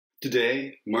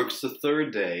Today marks the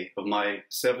third day of my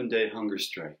 7-day hunger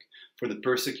strike for the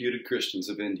persecuted Christians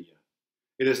of India.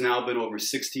 It has now been over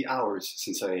 60 hours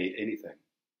since I ate anything.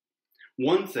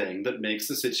 One thing that makes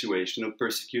the situation of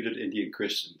persecuted Indian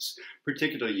Christians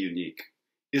particularly unique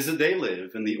is that they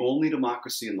live in the only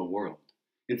democracy in the world.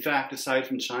 In fact, aside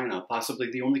from China, possibly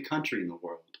the only country in the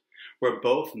world where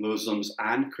both Muslims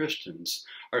and Christians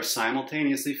are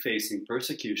simultaneously facing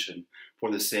persecution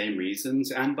for the same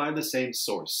reasons and by the same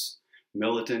source,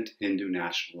 militant Hindu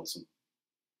nationalism.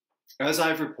 As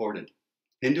I've reported,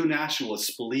 Hindu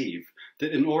nationalists believe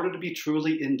that in order to be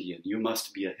truly Indian, you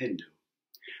must be a Hindu.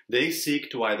 They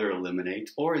seek to either eliminate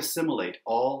or assimilate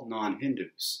all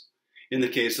non-Hindus. In the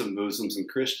case of Muslims and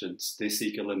Christians, they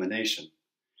seek elimination.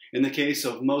 In the case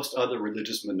of most other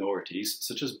religious minorities,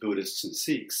 such as Buddhists and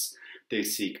Sikhs, they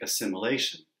seek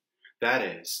assimilation. That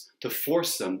is, to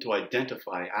force them to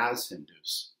identify as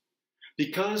Hindus.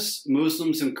 Because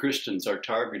Muslims and Christians are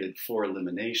targeted for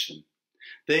elimination,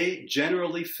 they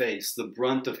generally face the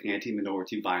brunt of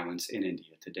anti-minority violence in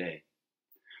India today.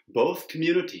 Both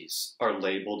communities are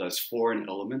labeled as foreign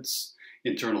elements,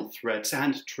 internal threats,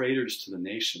 and traitors to the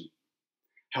nation.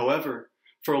 However,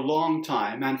 for a long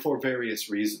time and for various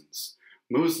reasons,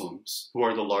 Muslims, who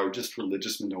are the largest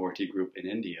religious minority group in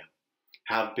India,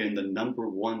 have been the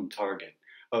 #1 target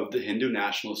of the Hindu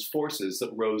nationalist forces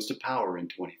that rose to power in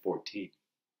 2014.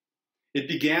 It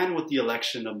began with the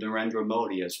election of Narendra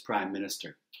Modi as Prime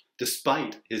Minister,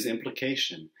 despite his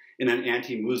implication in an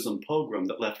anti-Muslim pogrom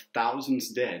that left thousands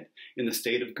dead in the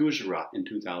state of Gujarat in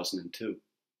 2002.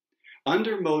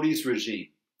 Under Modi's regime,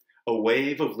 a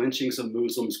wave of lynchings of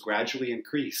Muslims gradually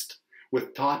increased,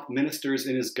 with top ministers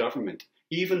in his government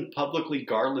even publicly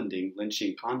garlanding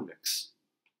lynching convicts.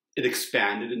 It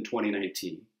expanded in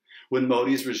 2019, when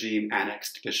Modi's regime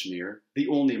annexed Kashmir, the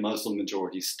only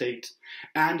Muslim-majority state,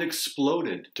 and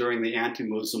exploded during the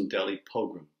anti-Muslim Delhi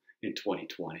pogrom in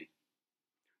 2020.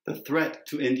 The threat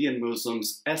to Indian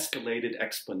Muslims escalated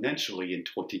exponentially in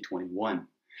 2021,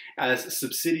 as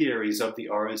subsidiaries of the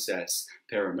RSS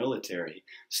paramilitary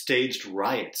staged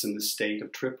riots in the state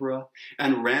of Tripura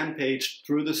and rampaged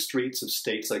through the streets of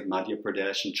states like Madhya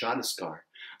Pradesh and Chhattisgarh,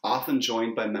 often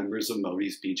joined by members of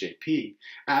Modi's BJP,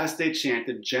 as they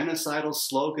chanted genocidal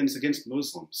slogans against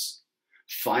Muslims.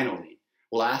 Finally,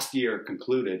 last year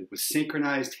concluded with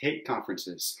synchronized hate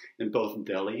conferences in both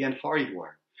Delhi and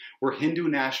Haridwar, where Hindu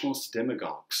nationalist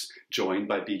demagogues, joined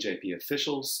by BJP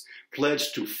officials,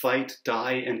 pledged to fight,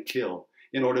 die, and kill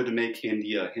in order to make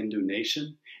India a Hindu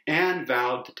nation, and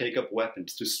vowed to take up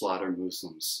weapons to slaughter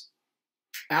Muslims.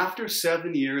 After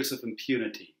 7 years of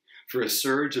impunity for a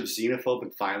surge of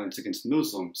xenophobic violence against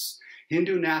Muslims,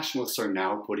 Hindu nationalists are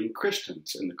now putting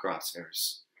Christians in the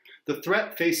crosshairs. The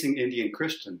threat facing Indian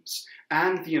Christians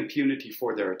and the impunity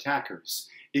for their attackers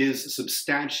is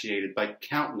substantiated by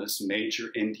countless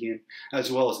major Indian as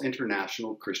well as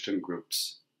international Christian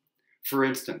groups. For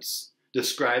instance,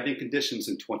 describing conditions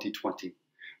in 2020,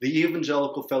 the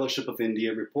Evangelical Fellowship of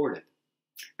India reported,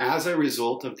 as a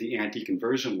result of the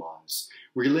anti-conversion laws,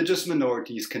 religious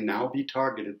minorities can now be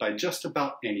targeted by just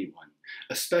about anyone,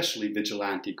 especially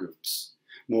vigilante groups.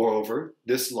 Moreover,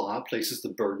 this law places the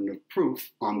burden of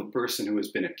proof on the person who has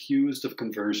been accused of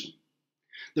conversion.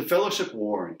 The fellowship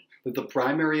warned that the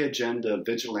primary agenda of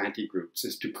vigilante groups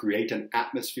is to create an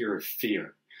atmosphere of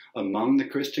fear among the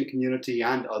Christian community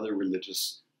and other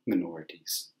religious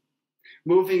minorities.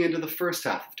 Moving into the first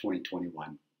half of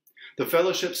 2021, the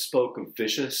fellowship spoke of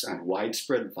vicious and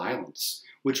widespread violence,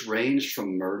 which ranged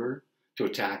from murder to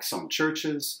attacks on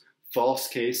churches, false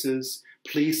cases,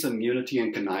 police immunity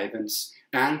and connivance,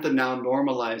 and the now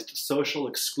normalized social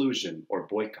exclusion or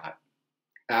boycott.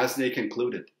 As they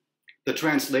concluded, the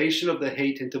translation of the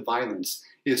hate into violence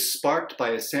is sparked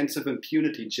by a sense of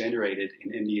impunity generated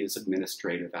in India's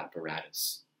administrative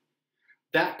apparatus.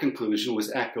 That conclusion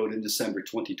was echoed in December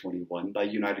 2021 by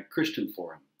United Christian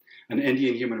Forum, an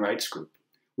Indian human rights group,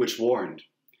 which warned,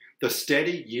 the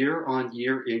steady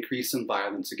year-on-year increase in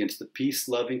violence against the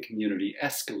peace-loving community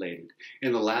escalated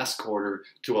in the last quarter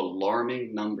to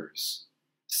alarming numbers.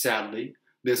 Sadly,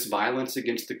 this violence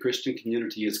against the Christian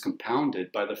community is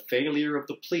compounded by the failure of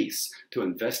the police to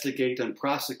investigate and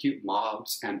prosecute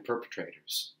mobs and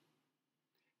perpetrators.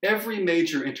 Every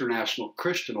major international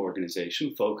Christian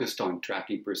organization focused on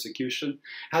tracking persecution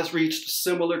has reached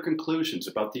similar conclusions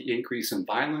about the increase in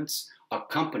violence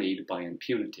accompanied by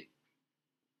impunity.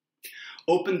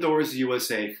 Open Doors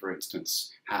USA, for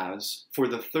instance, has, for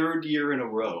the 3rd year in a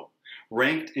row,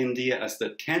 ranked India as the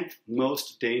 10th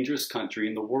most dangerous country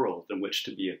in the world in which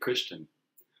to be a Christian.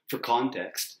 For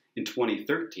context, in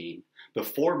 2013,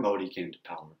 before Modi came to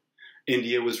power,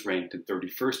 India was ranked in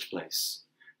 31st place.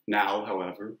 Now,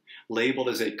 however, labeled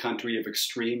as a country of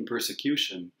extreme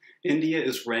persecution, India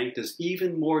is ranked as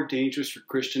even more dangerous for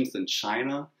Christians than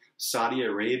China, Saudi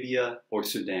Arabia, or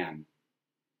Sudan.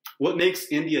 What makes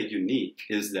India unique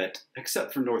is that,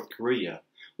 except for North Korea,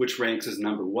 which ranks as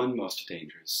 #1 most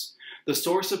dangerous, the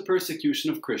source of persecution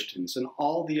of Christians in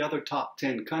all the other top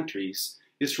 10 countries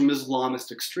is from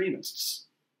Islamist extremists.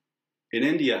 In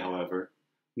India, however,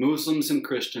 Muslims and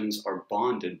Christians are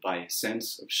bonded by a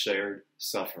sense of shared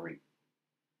suffering.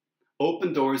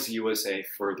 Open Doors USA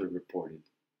further reported,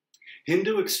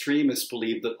 Hindu extremists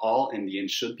believe that all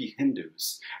Indians should be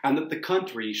Hindus and that the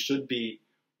country should be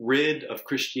rid of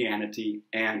Christianity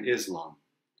and Islam.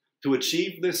 To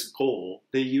achieve this goal,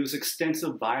 they use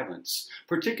extensive violence,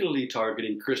 particularly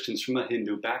targeting Christians from a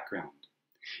Hindu background.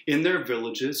 In their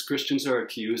villages, Christians are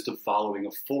accused of following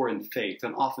a foreign faith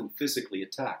and often physically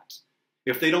attacked.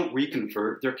 If they don't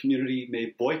reconvert, their community may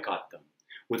boycott them,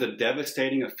 with a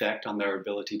devastating effect on their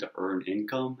ability to earn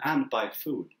income and buy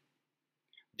food.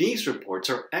 These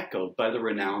reports are echoed by the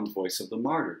renowned Voice of the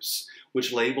Martyrs,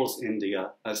 which labels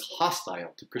India as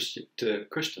hostile to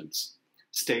Christians,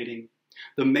 stating,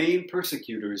 "The main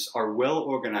persecutors are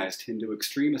well-organized Hindu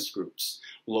extremist groups,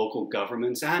 local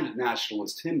governments, and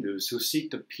nationalist Hindus who seek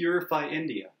to purify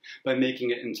India by making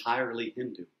it entirely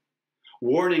Hindu."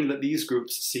 Warning that these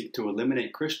groups seek to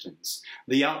eliminate Christians,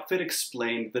 the outfit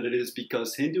explained that it is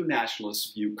because Hindu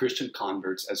nationalists view Christian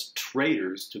converts as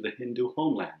traitors to the Hindu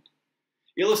homeland.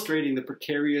 Illustrating the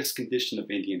precarious condition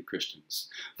of Indian Christians,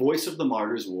 Voice of the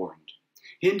Martyrs warned,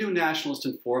 Hindu nationalist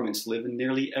informants live in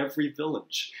nearly every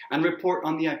village and report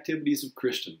on the activities of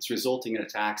Christians, resulting in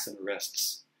attacks and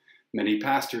arrests. Many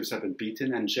pastors have been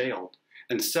beaten and jailed,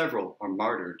 and several are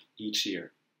martyred each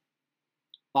year.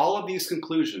 All of these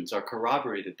conclusions are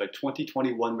corroborated by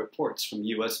 2021 reports from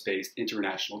US-based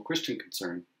International Christian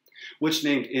Concern, which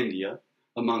named India,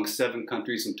 among 7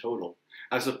 countries in total,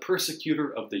 as a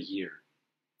persecutor of the year.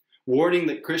 Warning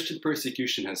that Christian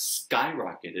persecution has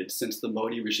skyrocketed since the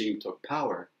Modi regime took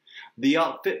power, the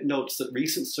outfit notes that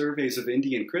recent surveys of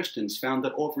Indian Christians found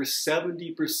that over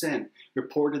 70%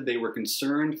 reported they were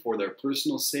concerned for their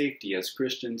personal safety as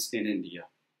Christians in India.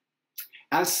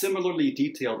 As similarly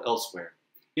detailed elsewhere,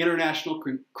 International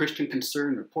Christian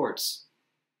Concern reports,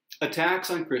 attacks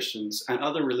on Christians and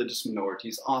other religious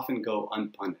minorities often go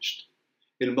unpunished.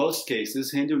 In most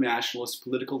cases, Hindu nationalist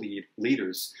political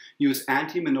leaders use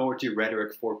anti-minority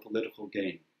rhetoric for political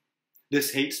gain.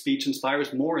 This hate speech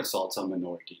inspires more assaults on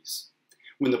minorities.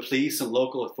 When the police and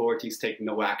local authorities take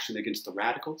no action against the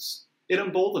radicals, it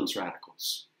emboldens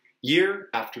radicals.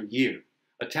 Year after year,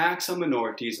 attacks on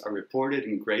minorities are reported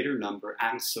in greater number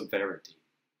and severity.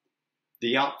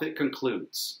 The outfit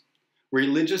concludes,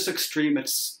 religious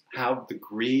extremists have the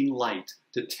green light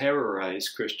to terrorize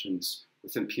Christians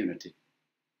with impunity.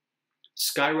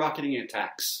 Skyrocketing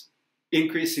attacks,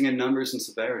 increasing in numbers and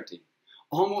severity,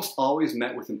 almost always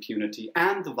met with impunity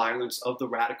and the violence of the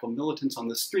radical militants on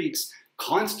the streets,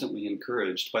 constantly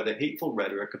encouraged by the hateful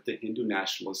rhetoric of the Hindu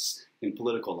nationalists in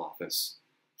political office,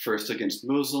 first against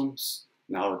Muslims,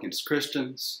 now against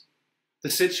Christians. The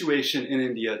situation in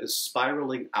India is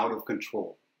spiraling out of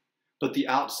control, but the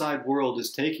outside world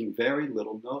is taking very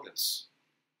little notice.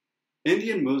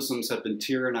 Indian Muslims have been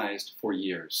tyrannized for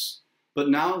years. But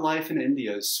now life in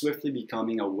India is swiftly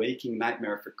becoming a waking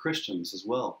nightmare for Christians as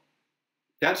well.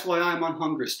 That's why I'm on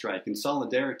hunger strike in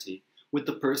solidarity with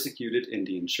the persecuted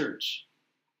Indian church.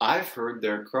 I've heard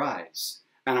their cries,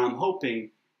 and I'm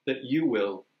hoping that you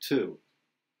will too.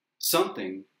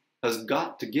 Something has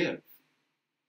got to give.